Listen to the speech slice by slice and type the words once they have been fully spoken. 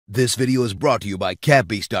This video is brought to you by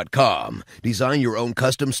catbeast.com. Design your own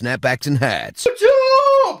custom snapbacks and hats.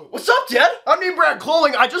 YouTube! What's up, Dad? I'm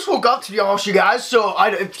NameBranClothing. I just woke up, to be honest with you guys, so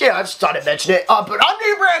I just thought I'd mention it. But I'm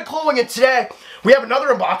NameBranClothing, and today we have another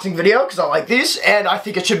unboxing video, because I like these, and I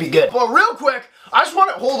think it should be good. But real quick, I just want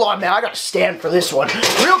to, hold on, man, I gotta stand for this one.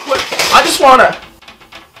 Real quick, I just want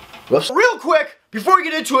to, real quick, before we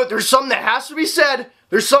get into it, there's something that has to be said.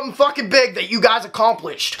 There's something fucking big that you guys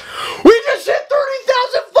accomplished. We just hit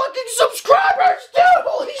 30,000 fucking subscribers, dude!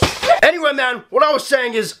 Holy shit! Anyway, man, what I was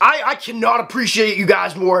saying is, I cannot appreciate you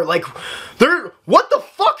guys more. Like, what the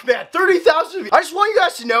fuck, man? 30,000? I just want you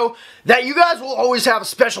guys to know that you guys will always have a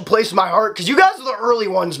special place in my heart, because you guys are the early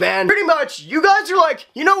ones, man. Pretty much, you guys are like,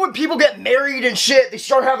 you know when people get married and shit, they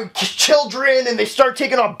start having children, and they start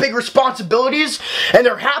taking on big responsibilities, and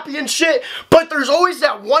they're happy and shit, but there's always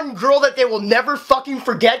that one girl that they will never fucking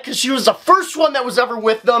forget, because she was the first one that was ever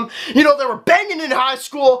with them. You know, they were banging in high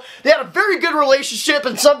school, they had a very good relationship,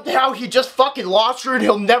 and somehow he just fucking lost her, and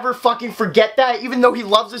he'll never fucking forget that, even though he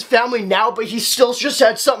loves his family now, but he still just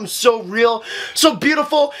had something so real, so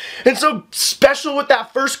beautiful, and so special with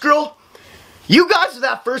that first girl. You guys are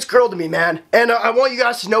that first girl to me, man, and I want you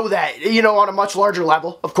guys to know that, you know, on a much larger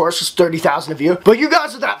level. Of course, there's 30,000 of you, but you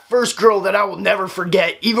guys are that first girl that I will never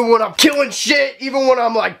forget, even when I'm killing shit, even when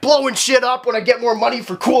I'm like blowing shit up, when I get more money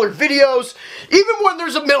for cooler videos, even when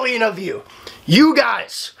there's a million of you. You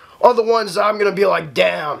guys are the ones that I'm gonna be like,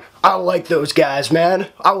 damn, I like those guys, man.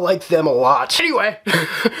 I like them a lot. Anyway,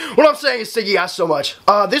 what I'm saying is thank you guys so much.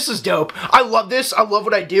 This is dope. I love this. I love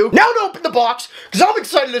what I do. Now to open the box, because I'm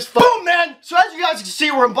excited as fuck. Boom, man. So as you guys can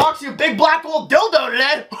see, we're unboxing a big black old dildo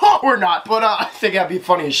today. Oh, we're not, but I think that'd be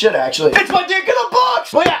funny as shit, actually. It's my dick in a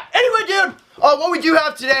box. But yeah, anyway, dude, what we do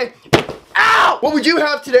have today, ow! What we do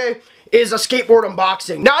have today is a skateboard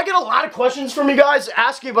unboxing. Now, I get a lot of questions from you guys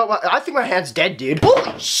asking about I think my hand's dead, dude.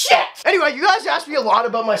 Holy shit! Anyway, you guys asked me a lot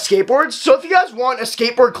about my skateboards, so if you guys want a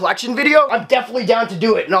skateboard collection video, I'm definitely down to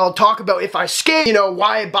do it, and I'll talk about if I skate, you know,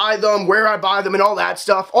 why I buy them, where I buy them, and all that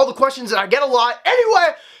stuff. All the questions that I get a lot.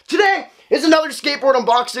 Anyway, today is another skateboard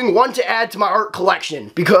unboxing, one to add to my art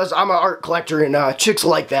collection, because I'm an art collector, and chicks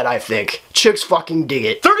like that, I think. Chicks fucking dig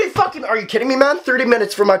it. 30 fucking, are you kidding me, man? 30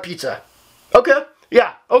 minutes for my pizza. Okay.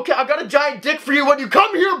 Yeah, okay, I got a giant dick for you when you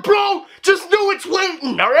come here, bro! Just know it's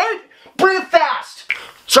waiting, alright? Bring it fast!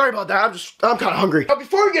 Sorry about that, I'm kind of hungry. But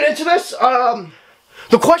before we get into this,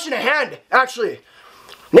 the question at hand, actually,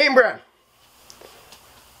 NameBran.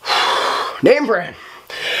 NameBran.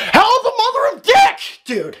 How the mother of dick,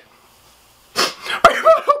 dude? Are you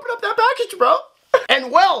about to open up that package, bro?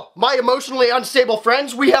 And well, my emotionally unstable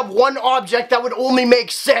friends, we have one object that would only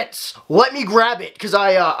make sense. Let me grab it, because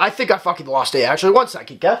I think I fucking lost it, actually. One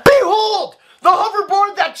second, okay? Behold! The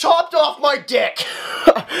hoverboard that chopped off my dick!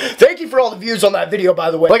 Thank you for all the views on that video,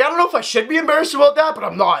 by the way. Like, I don't know if I should be embarrassed about that, but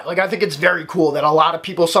I'm not. Like, I think it's very cool that a lot of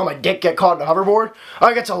people saw my dick get caught in a hoverboard. I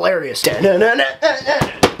think it's hilarious. The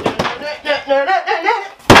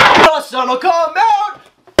sun will come out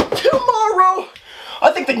tomorrow.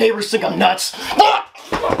 I think the neighbors think I'm nuts.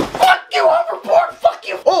 Fuck you, hoverboard! Fuck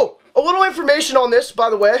you! Oh, a little information on this, by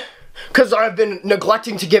the way, because I've been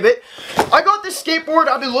neglecting to give it. I got this skateboard.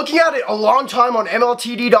 I've been looking at it a long time on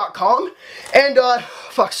MLTD.com, and,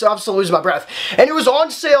 fuck, so I'm still losing my breath. And it was on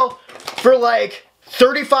sale for, like,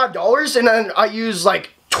 $35, and then I used, like,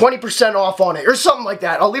 20% off on it, or something like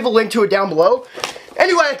that. I'll leave a link to it down below.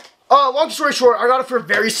 Anyway, long story short, I got it for a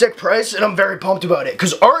very sick price, and I'm very pumped about it,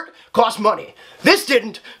 because art costs money. This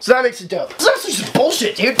didn't, so that makes it dope. This is actually just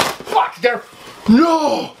bullshit, dude. Fuck, there.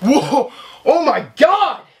 No! Whoa! Oh my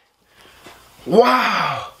god!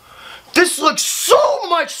 Wow! This looks so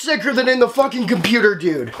much sicker than in the fucking computer,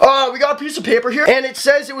 dude. We got a piece of paper here, and it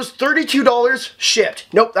says it was $32 shipped.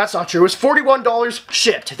 Nope, that's not true. It was $41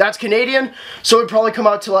 shipped. That's Canadian, so it would probably come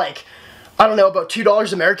out to like, I don't know, about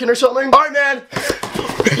 $2 American or something. Alright, man.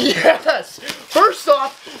 Yes! First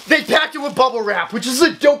off, they packed it with bubble wrap, which is the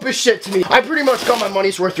dopest shit to me. I pretty much got my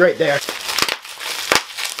money's worth right there.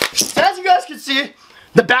 As you guys can see,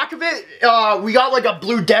 the back of it, we got like a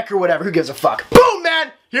blue deck or whatever. Who gives a fuck? Boom,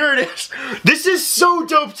 man! Here it is. This is so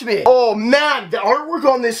dope to me. Oh, man, the artwork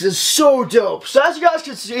on this is so dope. So as you guys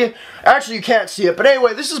can see, actually you can't see it, but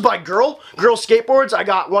anyway, this is by Girl Skateboards. I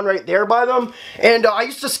got one right there by them. And I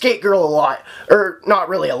used to skate Girl a lot. Or, not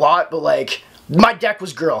really a lot, but like, my deck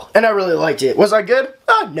was Girl, and I really liked it. Was I good?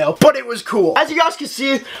 No, but it was cool. As you guys can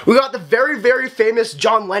see, we got the very, very famous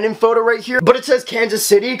John Lennon photo right here, but it says Kansas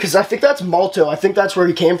City, because I think that's Malto. I think that's where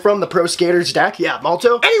he came from, the pro skater's deck. Yeah,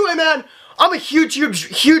 Malto. Anyway, man, I'm a huge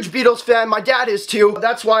Beatles fan. My dad is too.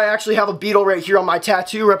 That's why I actually have a Beatle right here on my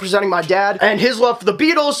tattoo representing my dad and his love for the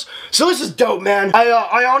Beatles. So this is dope, man.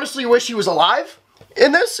 I honestly wish he was alive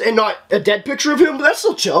in this and not a dead picture of him, but that's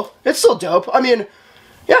still chill. It's still dope. I mean,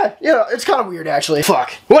 yeah, it's kind of weird actually.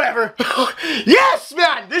 Fuck. Whatever. Yes,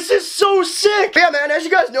 man! This is so sick! But yeah, man, as you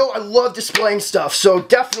guys know, I love displaying stuff, so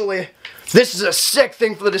definitely this is a sick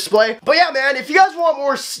thing for the display. But yeah, man, if you guys want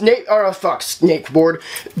more snakeboard.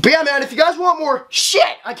 But yeah, man, if you guys want more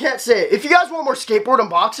I can't say it. If you guys want more skateboard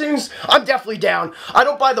unboxings, I'm definitely down. I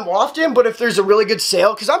don't buy them often, but if there's a really good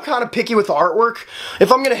sale, because I'm kind of picky with the artwork.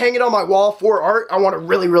 If I'm gonna hang it on my wall for art, I want to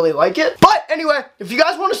really like it. But anyway, if you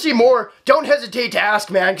guys want to see more, don't hesitate to ask,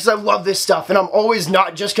 man, because I love this stuff, and I'm always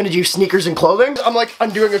not just gonna do sneakers and clothing. I'm like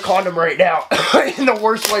undoing a condom right now in the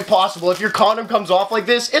worst way possible. If your condom comes off like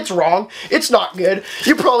this, it's wrong. It's not good.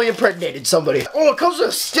 You probably impregnated somebody. Oh, it comes with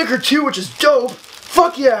a sticker too, which is dope.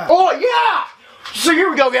 Fuck yeah. Oh yeah! So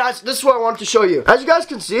here we go, guys. This is what I wanted to show you. As you guys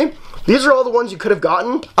can see, these are all the ones you could have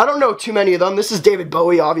gotten. I don't know too many of them. This is David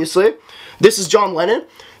Bowie, obviously. This is John Lennon.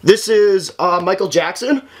 This is Michael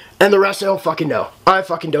Jackson. And the rest I don't fucking know. I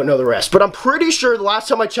fucking don't know the rest. But I'm pretty sure the last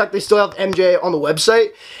time I checked, they still have MJ on the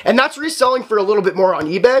website. And that's reselling for a little bit more on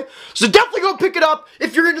eBay. So definitely go pick it up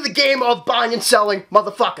if you're into the game of buying and selling,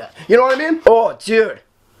 motherfucker. You know what I mean? Oh, dude.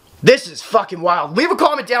 This is fucking wild. Leave a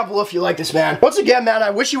comment down below if you like this, man. Once again, man,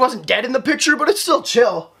 I wish he wasn't dead in the picture, but it's still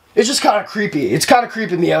chill. It's just kind of creepy. It's kind of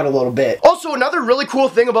creeping me out a little bit. Also, another really cool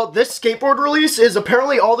thing about this skateboard release is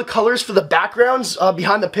apparently all the colors for the backgrounds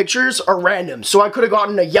behind the pictures are random. So I could have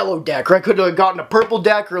gotten a yellow deck, or I could have gotten a purple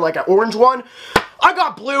deck, or like an orange one. I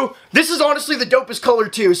got blue. This is honestly the dopest color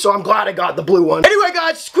too, so I'm glad I got the blue one. Anyway,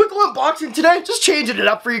 guys, quick little unboxing today. Just changing it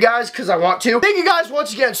up for you guys because I want to. Thank you guys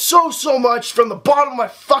once again so much from the bottom of my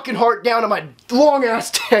fucking heart down to my long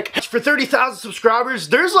ass dick. For 30,000 subscribers,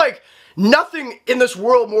 there's like nothing in this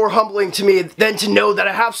world more humbling to me than to know that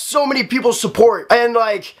I have so many people's support. And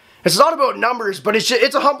like, it's not about numbers, but it's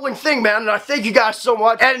a humbling thing, man, and I thank you guys so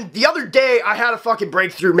much. And the other day, I had a fucking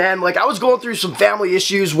breakthrough, man. Like, I was going through some family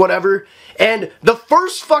issues, whatever, and the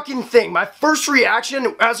first fucking thing, my first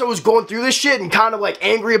reaction as I was going through this shit and kind of like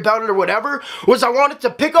angry about it or whatever, was I wanted to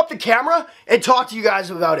pick up the camera and talk to you guys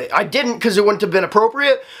about it. I didn't because it wouldn't have been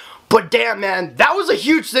appropriate, but damn, man, that was a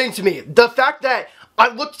huge thing to me. The fact that I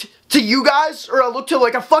looked to you guys, or I looked to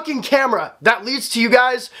like a fucking camera that leads to you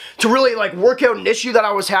guys to really like work out an issue that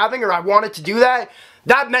I was having, or I wanted to do that,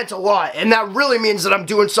 that meant a lot. And that really means that I'm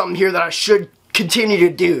doing something here that I should continue to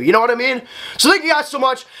do. You know what I mean? So thank you guys so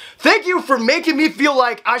much. Thank you for making me feel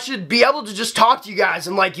like I should be able to just talk to you guys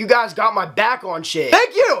and like you guys got my back on shit.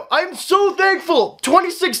 Thank you! I'm so thankful.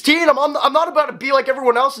 2016, I'm not about to be like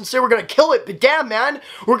everyone else and say we're gonna kill it, but damn, man,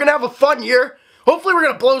 we're gonna have a fun year. Hopefully we're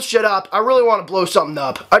gonna blow shit up. I really want to blow something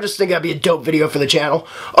up. I just think that'd be a dope video for the channel.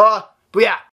 But yeah.